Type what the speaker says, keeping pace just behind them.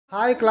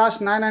Hi class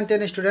 9 and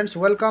 10 students,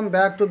 welcome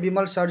back to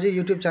Bimal Sarji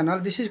YouTube channel.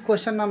 This is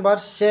question number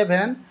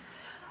 7,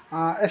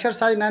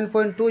 exercise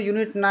 9.2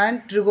 unit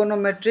 9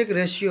 trigonometric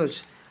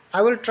ratios.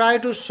 I will try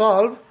to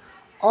solve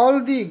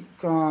all the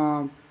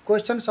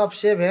questions of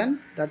 7,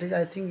 that is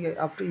I think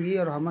up to E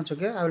or how much,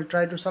 okay. I will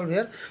try to solve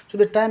here. So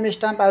the time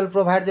stamp I will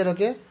provide there,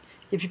 okay.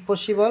 If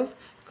possible,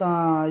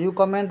 you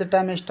comment the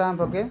time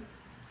stamp, okay.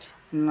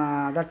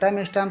 The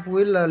time stamp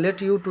will let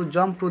you to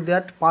jump to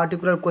that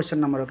particular question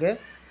number, okay.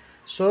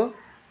 So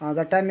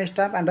the time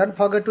stamp, and don't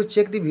forget to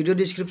check the video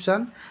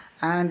description,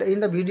 and in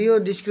the video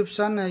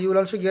description you will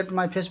also get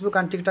my Facebook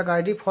and TikTok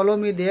ID. Follow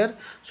me there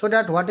so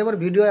that whatever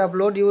video I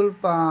upload you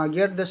will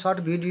get the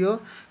short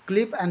video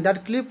clip, and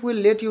that clip will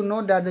let you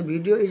know that the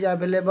video is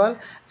available,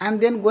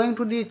 and then going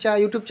to the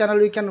YouTube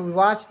channel you can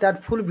watch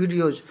that full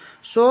videos.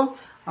 So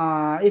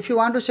if you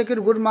want to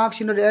secure good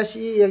marks in your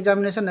SE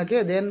examination,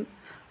 okay, then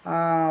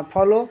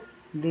follow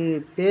the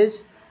page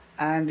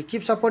and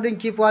keep supporting,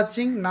 keep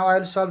watching. Now I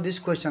will solve this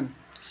question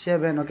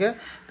 7, okay.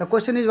 The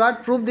question is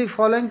what? Prove the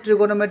following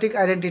trigonometric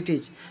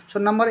identities. So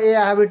number A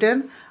I have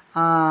written,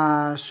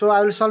 so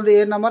I will solve the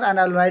A number and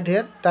I will write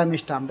here time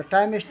stamp. The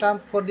time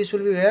stamp for this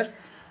will be here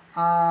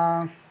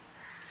 1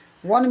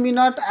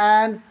 minute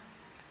and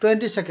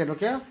 20 second,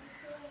 okay.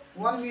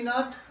 1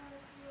 minute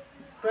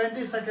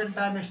 20 second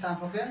time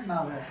stamp, okay.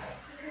 Now here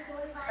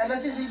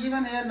LHS is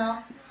given here.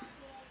 Now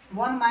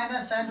 1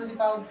 minus sin to the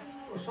power,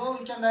 so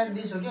we can write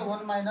this, okay.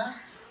 1 minus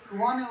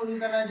 1, we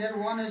can write here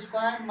 1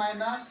 square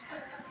minus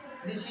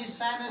this is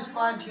sin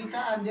square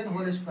theta and then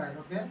whole square,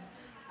 okay.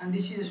 And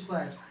this is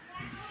square,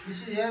 this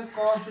is here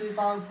cos to the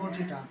power 4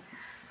 theta.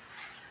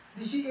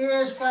 This is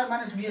a square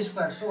minus b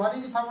square. So what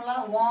is the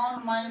formula?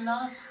 1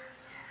 minus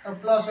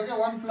plus, okay,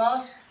 1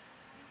 plus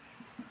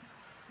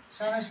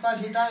sin square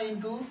theta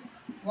into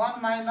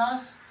 1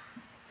 minus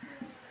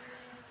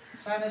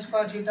sin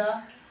square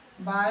theta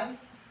by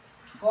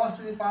cos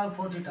to the power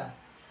 4 theta.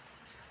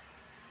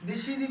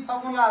 This is the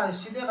formula.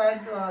 See the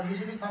right,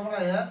 this is the formula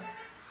here.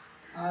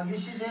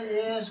 This is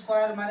a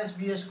square minus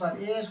b square.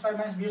 A square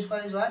minus b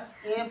square is what?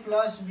 A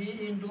plus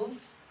b into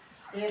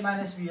a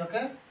minus b,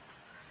 okay.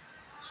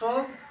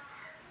 So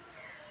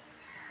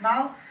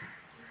now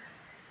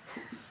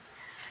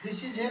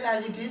this is here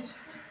as it is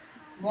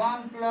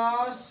 1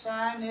 plus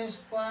sin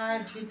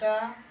square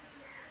theta,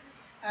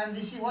 and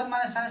this is 1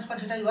 minus sin square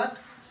theta is what?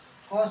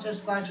 Cos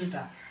square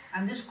theta.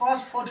 And this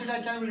cos 4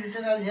 theta can be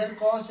written as here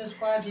cos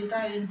square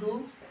theta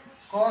into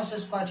cos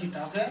square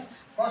theta, okay.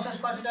 Cos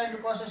square theta into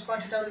cos square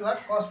theta will be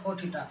what? Cos 4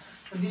 theta.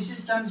 So this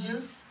is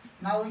cancelled.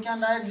 Now we can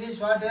write this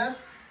what here?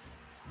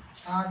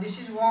 This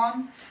is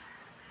 1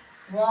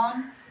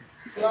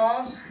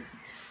 plus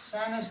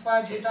sin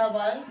square theta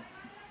by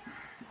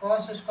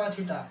cos square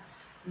theta.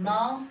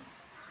 Now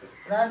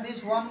write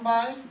this 1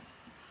 by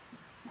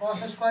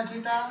cos square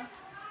theta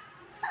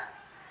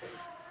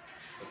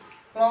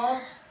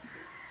plus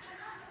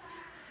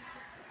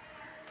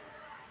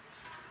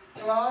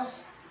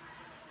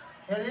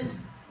here is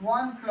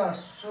 1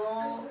 plus,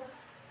 so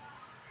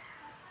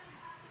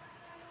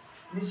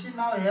this is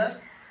now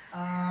here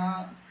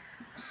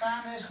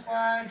sin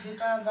square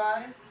theta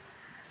by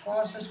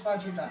cos square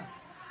theta.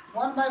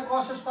 1 by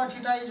cos square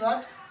theta is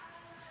what?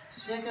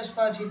 Sec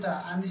square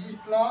theta, and this is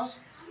plus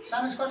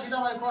sin square theta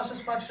by cos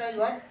square theta is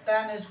what?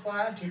 Tan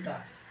square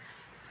theta.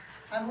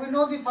 And we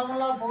know the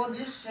formula for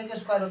this sec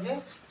square,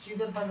 okay. See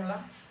the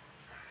formula.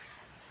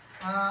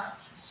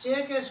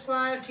 Sec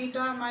square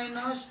theta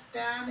minus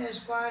tan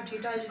square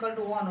theta is equal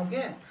to 1,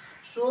 okay.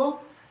 So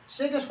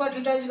sec square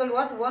theta is equal to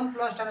what? 1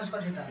 plus tan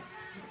square theta.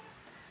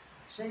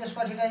 Sec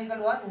square theta is equal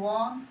to what?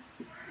 1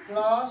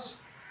 plus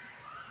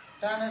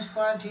tan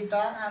square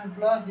theta and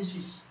plus this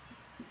is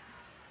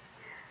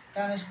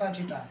tan square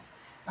theta.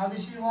 Now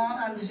this is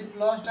 1 and this is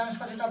plus tan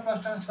square theta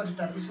plus tan square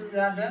theta. This will be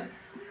added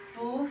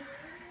 2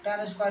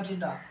 tan square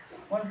theta.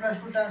 1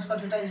 plus 2 tan square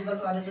theta is equal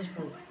to RHS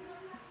proof.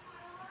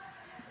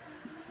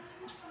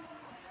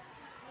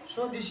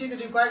 So this is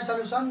the required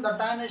solution. The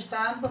time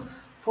stamp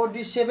for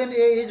this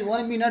 7A is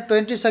 1 minute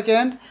 20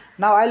 second.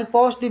 Now I will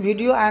pause the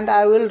video and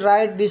I will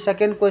write the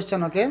second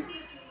question, okay.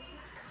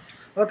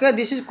 Okay,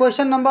 this is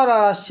question number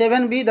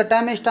 7B. The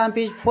time stamp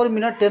is 4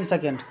 minute 10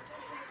 second.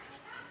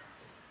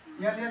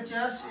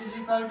 LHS is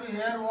equal to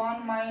here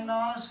 1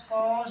 minus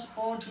cos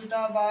 4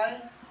 theta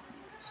by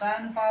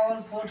sin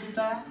power 4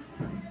 theta.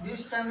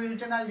 This can be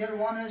written as here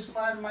 1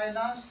 square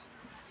minus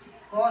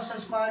cos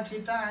square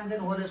theta and then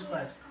whole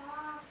square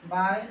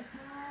by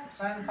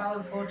sin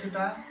power 4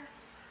 theta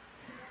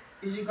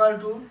is equal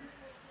to,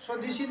 so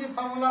this is the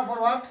formula for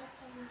what?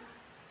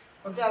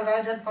 Okay, I'll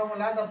write that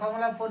formula. The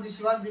formula for this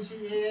is what? This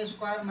is a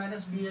square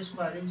minus b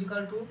square is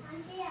equal to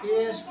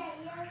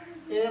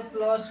a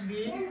plus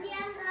b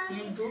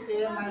into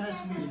a minus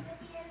b.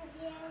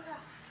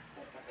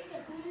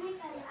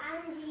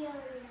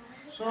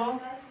 So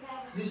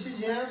this is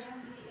here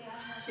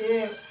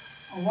a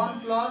 1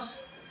 plus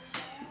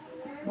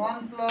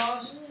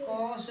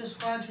cos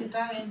square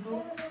theta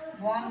into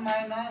 1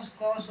 minus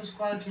cos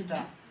square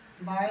theta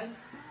by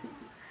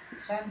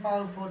sin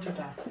power 4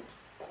 theta.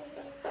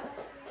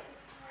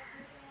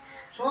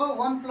 So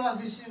 1 plus,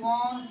 this is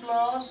 1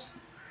 plus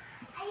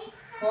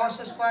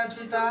cos square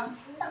theta,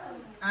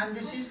 and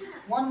this is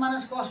 1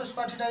 minus cos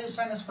square theta is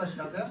sin square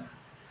theta, okay?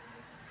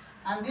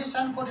 And this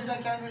sin cos theta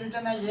can be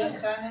written as a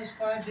sin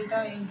square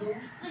theta into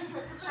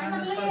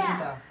sin square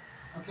theta,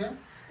 okay?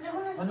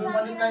 When we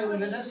multiply, we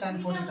get a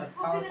sin 4 theta,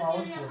 power 4,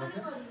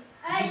 okay?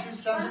 This is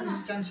cancelled, this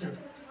is cancelled.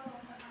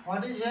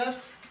 What is here?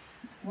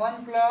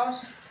 1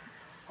 plus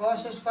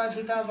cos square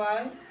theta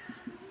by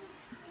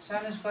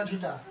sin square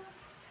theta.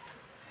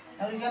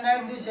 And we can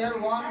write this here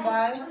 1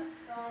 by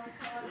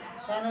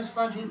sin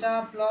square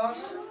theta plus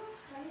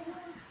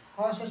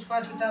cos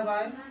square theta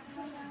by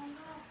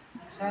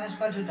sin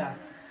square theta.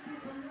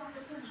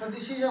 So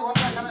this is a 1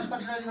 by sin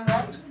square theta is equal to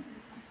what?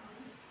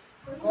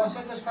 Cos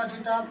square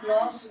theta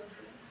plus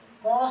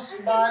cos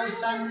by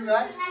sin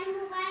that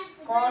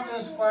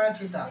cot square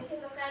theta.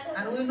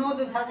 And we know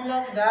the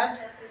formula of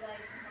that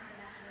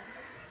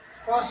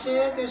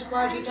cosec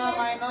square theta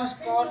minus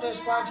cot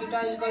square theta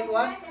is equal to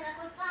what?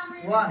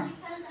 1.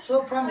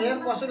 So from here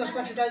cosec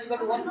square theta is equal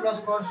to 1 plus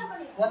cos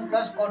 1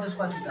 plus cot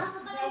square theta.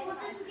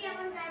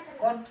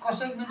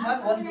 Cosec means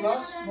what?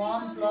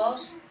 1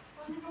 plus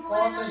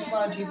cot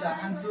square theta,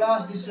 and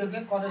plus this is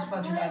okay, cot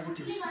square theta as it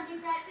is.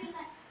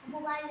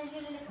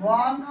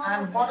 1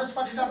 and cot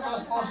square theta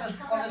plus cot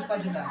square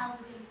theta.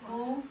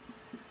 2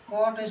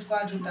 cot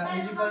square theta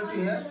is equal to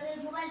here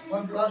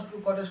 1 plus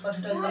 2 cot square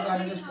theta is equal to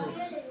RHS 4.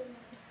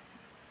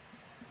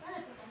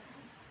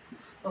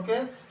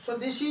 Okay, so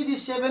this is the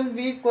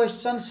 7b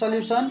question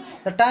solution.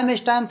 The time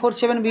is time for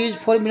 7b is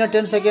 4 minutes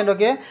 10 seconds.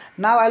 Okay,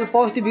 now I'll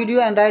pause the video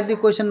and write the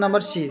question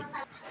number C.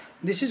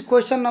 This is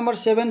question number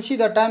 7C.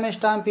 The time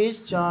stamp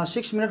is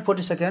 6 minutes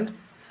 40 seconds.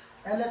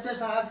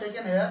 LHS I have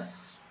taken here.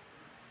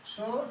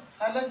 So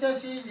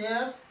LHS is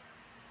here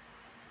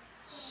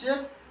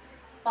sec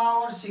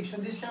power 6. So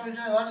this can be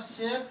written what?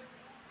 Sec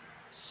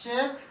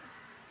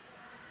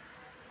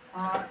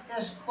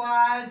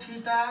square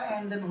theta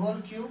and then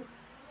whole cube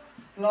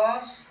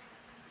plus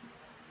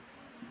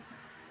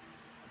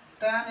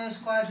tan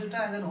square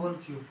theta and then whole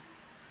cube.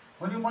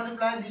 When you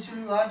multiply, this will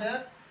be what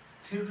here?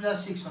 3 to the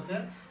 6,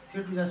 okay?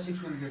 3 to the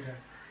 6 will get here.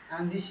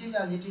 And this is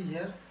as it is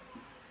here.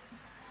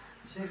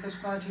 Sec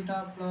square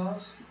theta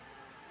plus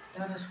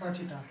tan square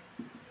theta.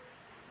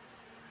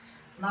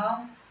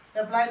 Now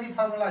apply the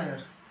formula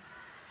here.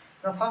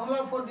 The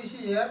formula for this is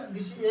here.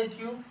 This is a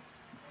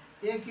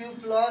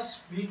cube plus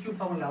b cube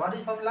formula. What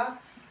is formula?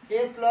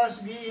 A plus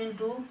b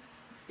into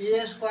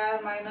a square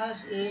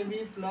minus ab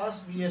plus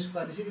b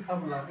square. This is the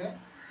formula, okay?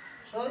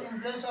 So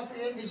in place of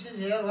a, this is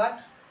here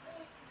what?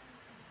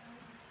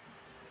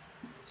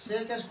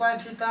 Sec square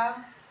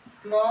theta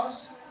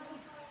plus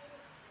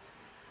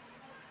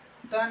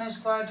tan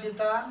square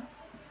theta,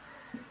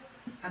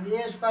 and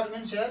a square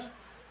means here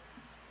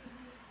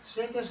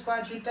sec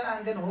square theta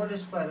and then whole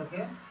square,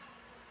 okay?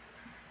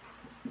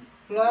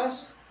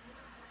 Plus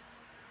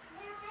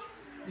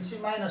this is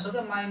minus,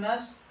 okay?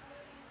 Minus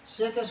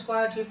sec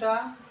square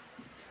theta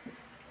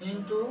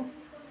into,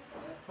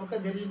 okay,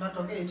 there is not,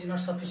 okay, it is not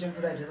sufficient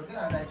to write here, okay?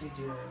 I write it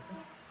here, okay?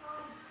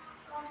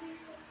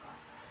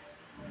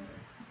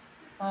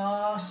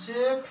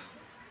 Sec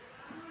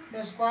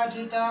square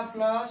theta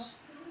plus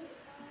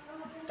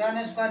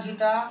tan square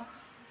theta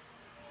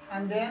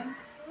and then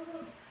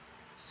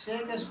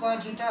sec square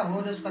theta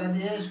whole square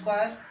and a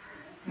square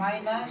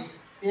minus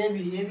ab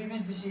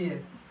means this is a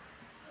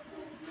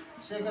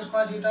sec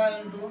square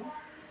theta into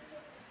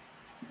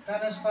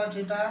tan square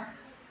theta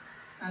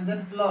and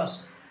then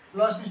plus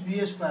means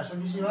b square. So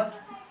this is what?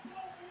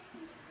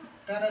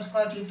 Tan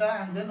square theta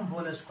and then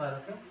whole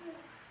square, okay?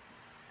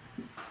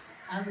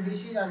 And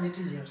this is as it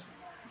is here.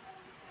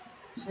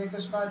 Sec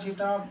square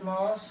theta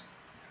plus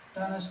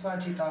tan square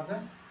theta, okay?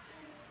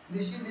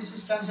 This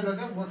is cancel,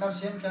 okay? Both are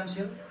same,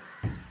 cancel.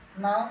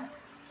 Now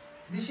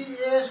this is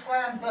a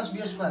square and plus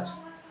b square.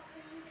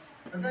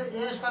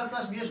 Okay, a square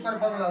plus b square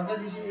formula, okay?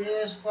 This is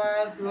a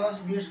square plus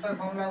b square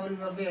formula will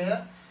be okay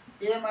here.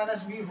 A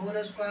minus b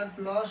whole square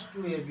plus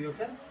 2ab,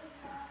 okay?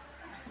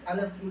 I'll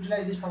have to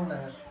utilize this formula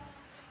here.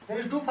 There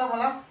is two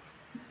formula,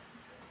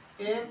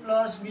 a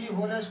plus b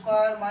whole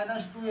square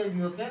minus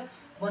 2ab, okay?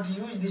 But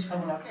use this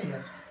formula, okay,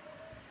 here.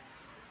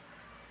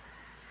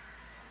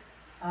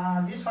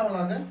 This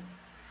formula, okay?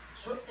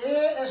 So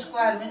a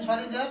square means what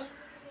is there?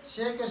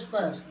 Sec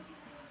square.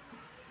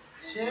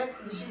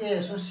 Sec, this is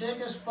a. So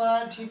sec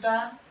square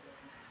theta,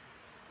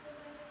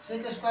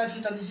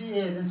 this is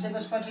a. Then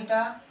sec square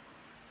theta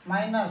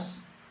minus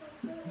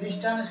this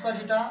tan square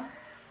theta,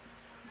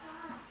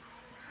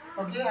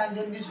 okay, and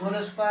then this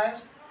whole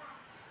square,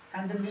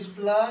 and then this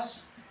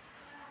plus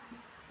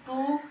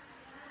 2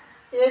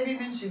 ab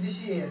means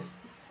this is a.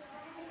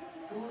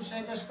 2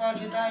 sec square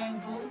theta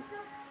into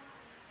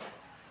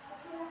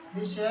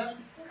this here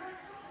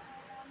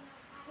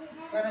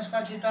tan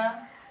square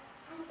theta,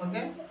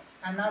 okay,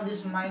 and now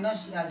this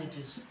minus as it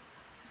is.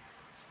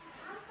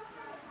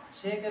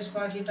 Sec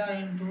square theta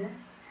into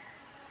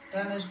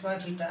tan square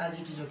theta as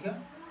it is, okay.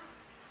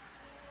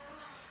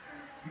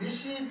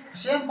 This is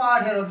same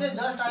part here, okay.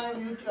 Just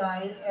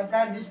I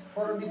applied this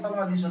for the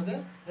formula this, okay.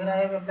 Here I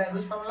have applied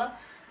which formula?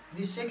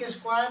 This sec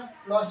square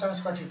plus tan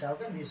square theta,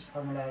 okay. This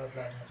formula I have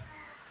applied here.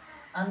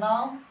 And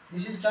now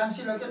this is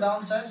cancel, okay,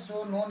 downside,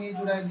 so no need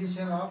to write this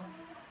here up,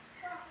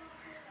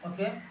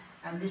 okay.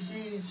 And this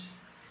is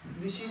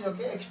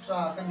okay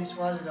extra, okay. This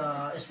was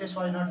space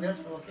was not there,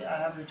 so okay I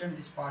have written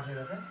this part here,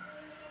 okay.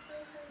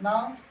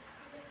 Now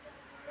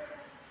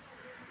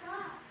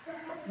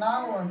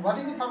what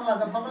is the formula?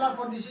 The formula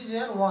for this is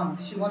here 1.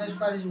 This is 1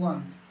 square is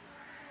 1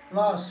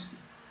 plus,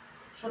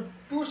 so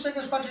 2 sec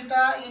square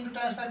theta into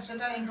tan square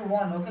theta into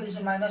 1, okay. This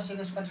is minus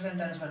sec square theta and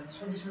tan square,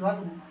 so this will what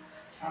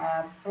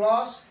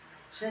plus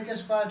sec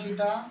square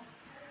theta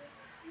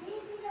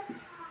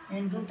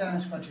into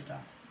tan square theta.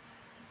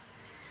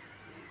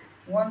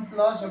 1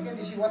 plus, okay,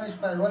 this is 1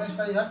 square. 1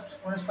 square is what?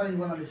 1 square is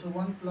 1 only, so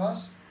 1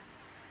 plus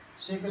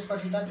sec square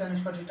theta tan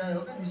square theta,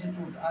 okay. This is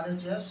put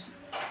RHS.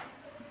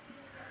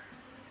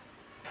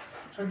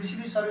 So this is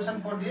the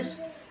solution for this.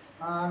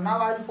 Now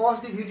I will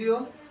pause the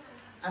video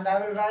and I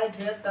will write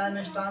here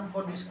time stamp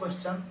for this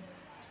question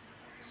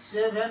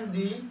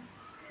 7D,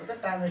 okay.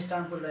 Time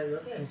stamp will write,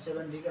 okay.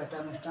 7D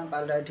time stamp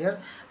I will write here.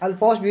 I will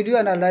pause video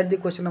and I will write the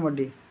question number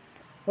D.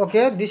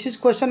 Okay, this is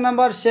question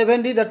number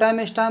 7D. The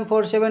time stamp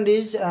for 7D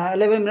is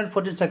 11 minutes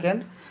 14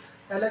 seconds.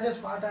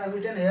 LHS part I have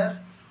written here.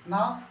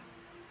 Now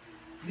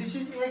this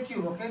is A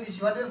cube, okay. This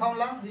is what is the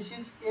formula? This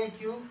is A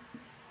cube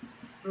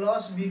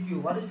plus B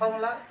cube. What is the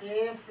formula?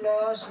 A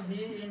plus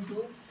B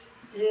into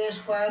A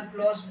square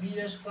plus B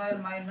square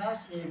minus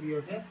AB,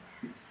 okay.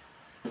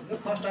 Okay,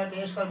 first write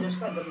A square B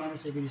square, then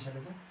minus AB this side,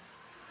 okay.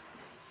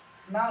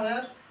 Now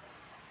here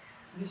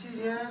this is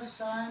here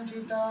sin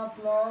theta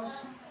plus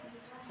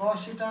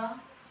cos theta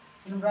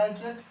in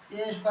bracket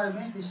A square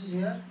means this is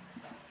here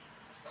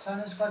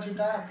sin square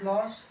theta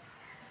plus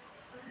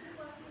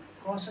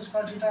cos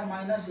square theta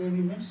minus AB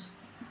means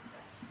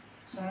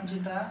sin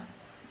theta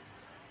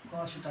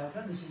cos theta,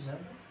 okay. This is here,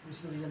 this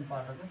is the origin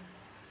part, okay.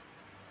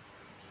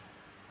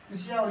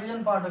 This is your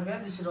origin part, okay.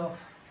 This is of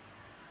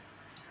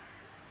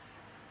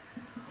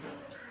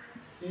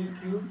A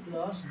cube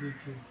plus B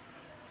cube,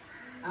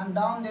 and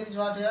down there is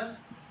what here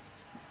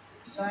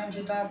sin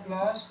theta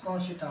plus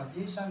cos theta.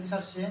 These and these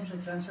are same, so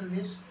cancel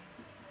this.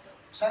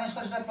 Sin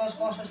square theta plus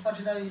cos square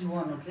theta is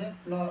 1, okay,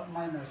 plus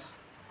minus.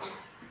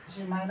 This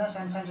is minus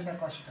and sin theta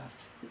cos theta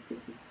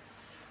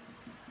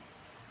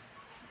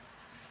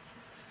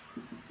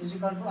is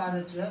equal to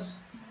RHS,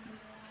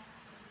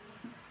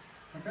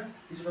 okay,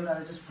 is equal to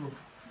RHS proof.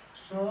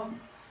 So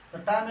the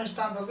time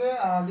stamp, okay,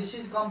 this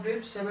is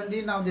complete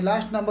 7D. Now the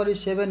last number is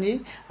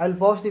 7E. I will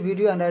pause the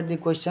video and write the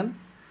question.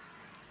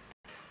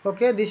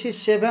 Okay, this is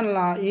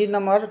 7E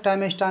number.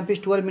 Time stamp is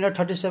 12 minutes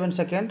 37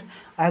 seconds.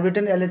 I have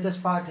written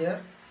LHS part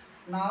here.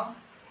 Now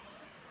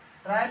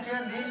write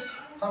here this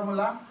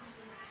formula.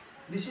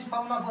 This is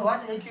formula for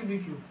what? A cube B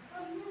cube.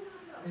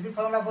 This is the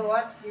formula for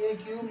what? A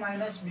cube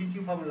minus B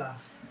cube formula.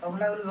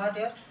 Formula will be what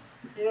here?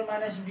 A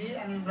minus B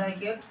and in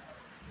bracket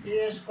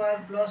A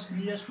square plus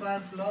B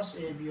square plus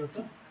AB,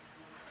 okay.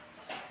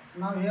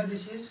 Now here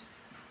this is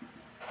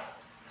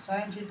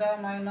sin theta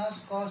minus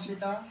cos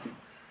theta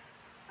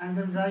and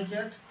then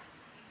bracket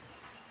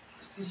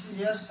this is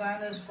here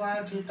sin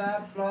square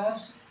theta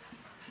plus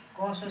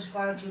cos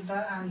square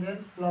theta and then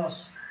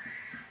plus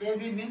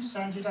AB means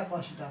sin theta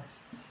cos theta,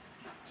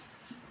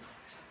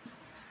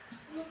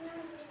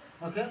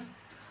 okay.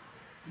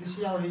 This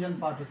is our origin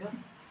part, okay.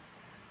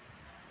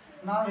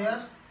 Now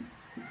here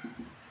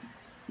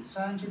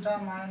sin theta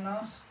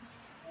minus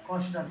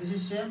cos theta, this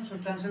is same, so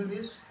cancel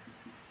this.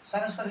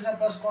 Sin square theta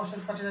plus cos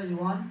square theta is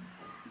 1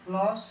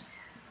 plus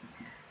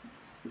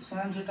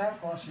sin theta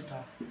cos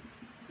theta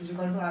is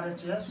equal to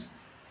RHS,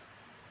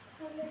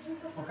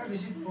 okay.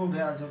 This is proved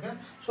here, okay.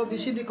 So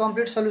this is the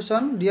complete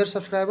solution, dear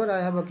subscriber. I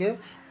have, okay,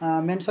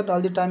 mentioned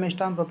all the time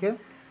stamp, okay.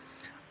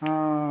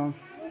 Radhe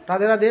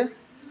Radhe.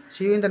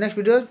 See you in the next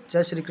video.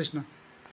 Jai Shri Krishna.